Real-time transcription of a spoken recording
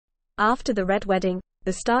After the Red Wedding,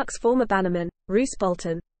 the Starks' former bannerman, Roose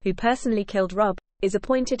Bolton, who personally killed Robb, is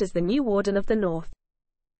appointed as the new Warden of the North.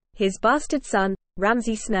 His bastard son,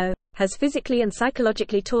 Ramsay Snow, has physically and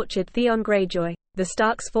psychologically tortured Theon Greyjoy, the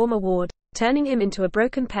Starks' former ward, turning him into a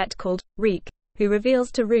broken pet called Reek, who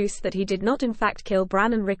reveals to Roose that he did not in fact kill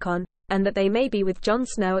Bran and Rickon, and that they may be with Jon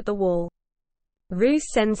Snow at the Wall.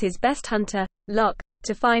 Roose sends his best hunter, Locke,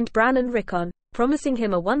 to find Bran and Rickon, promising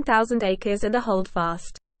him a 1,000 acres and a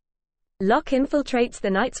holdfast. Locke infiltrates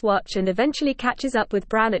the Night's Watch and eventually catches up with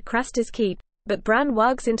Bran at Craster's Keep, but Bran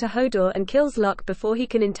wargs into Hodor and kills Locke before he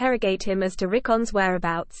can interrogate him as to Rickon's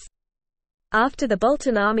whereabouts. After the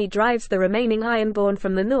Bolton army drives the remaining Ironborn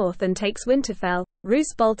from the north and takes Winterfell,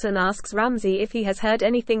 Roose Bolton asks Ramsay if he has heard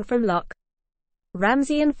anything from Locke.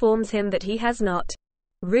 Ramsay informs him that he has not.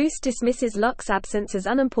 Roose dismisses Locke's absence as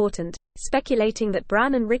unimportant, speculating that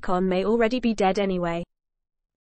Bran and Rickon may already be dead anyway.